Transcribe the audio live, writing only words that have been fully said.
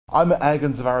I'm at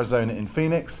Airguns of Arizona in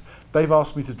Phoenix. They've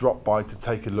asked me to drop by to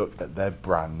take a look at their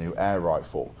brand new air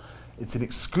rifle. It's an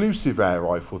exclusive air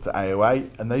rifle to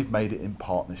AOA and they've made it in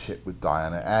partnership with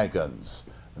Diana Airguns.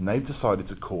 And they've decided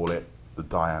to call it the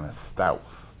Diana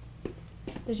Stealth.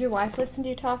 Does your wife listen to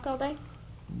you talk all day?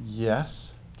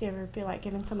 Yes. Do you ever feel like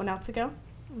giving someone else a go?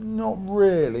 Not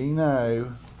really,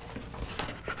 no.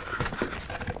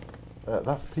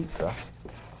 That's pizza.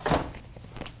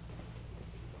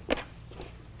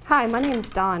 Hi, my name is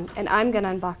Dawn, and I'm going to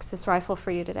unbox this rifle for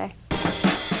you today.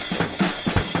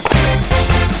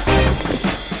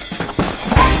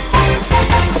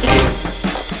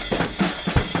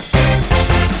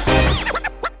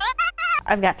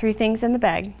 I've got 3 things in the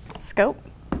bag: scope,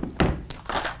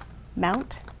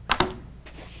 mount,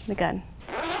 the gun.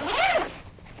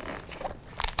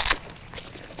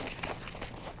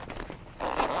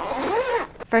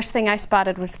 First thing I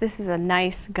spotted was this is a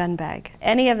nice gun bag.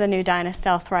 Any of the new Diana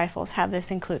Stealth rifles have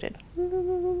this included.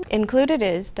 Included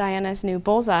is Diana's new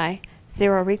Bullseye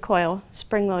zero recoil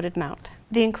spring-loaded mount.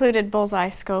 The included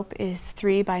Bullseye scope is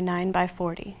 3 by 9 by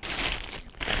 40.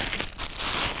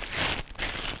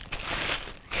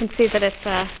 You can see that it's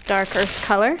a dark earth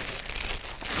color.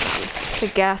 It's a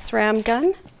gas ram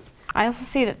gun. I also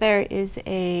see that there is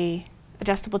a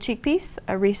adjustable cheek piece,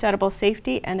 a resettable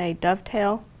safety, and a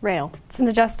dovetail rail. It's an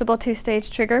adjustable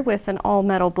 2-stage trigger with an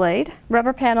all-metal blade,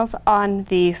 rubber panels on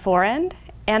the forend,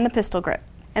 and the pistol grip.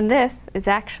 And this is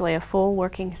actually a full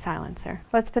working silencer.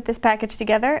 Let's put this package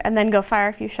together and then go fire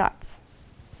a few shots.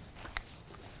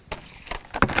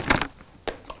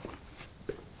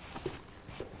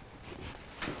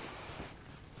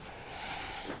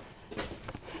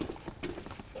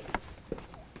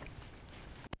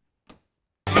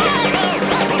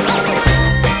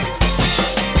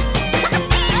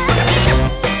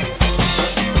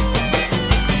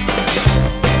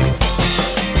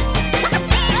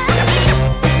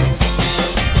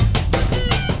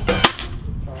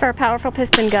 For a powerful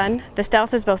piston gun, the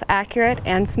Stealth is both accurate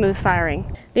and smooth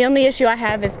firing. The only issue I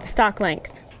have is the stock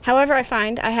length. However, I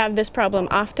find I have this problem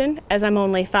often as I'm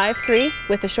only 5'3"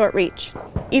 with a short reach.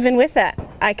 Even with that,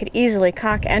 I could easily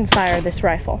cock and fire this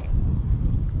rifle.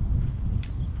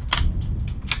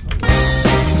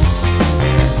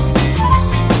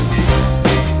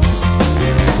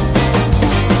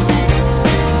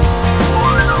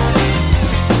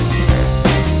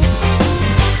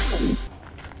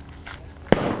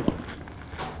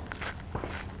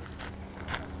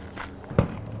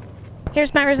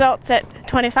 Here's my results at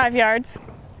 25 yards.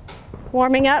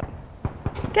 Warming up,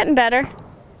 getting better.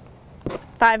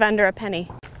 5 under a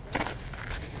penny.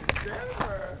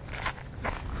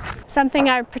 Something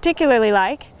I particularly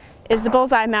like is the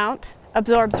Bullseye mount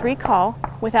absorbs recoil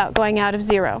without going out of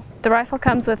zero. The rifle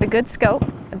comes with a good scope,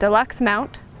 a deluxe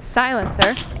mount,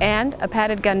 silencer, and a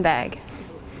padded gun bag.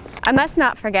 I must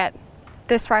not forget,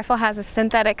 this rifle has a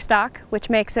synthetic stock, which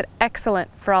makes it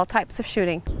excellent for all types of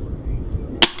shooting.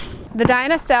 The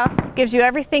Diana Stealth gives you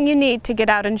everything you need to get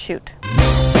out and shoot.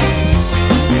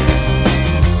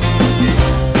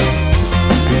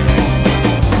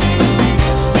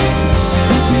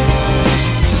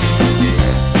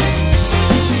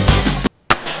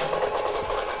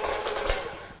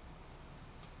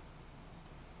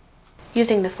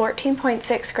 Using the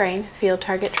 14.6 grain field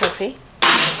target trophy,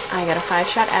 I got a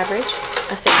 5-shot average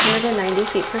of 690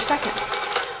 feet per second.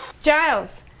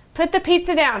 Giles! Put the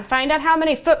pizza down. Find out how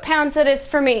many foot-pounds it is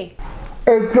for me.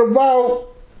 It's about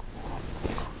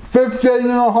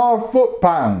 15.5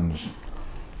 foot-pounds.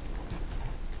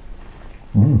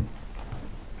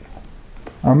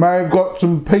 I may have got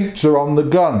some pizza on the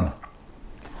gun.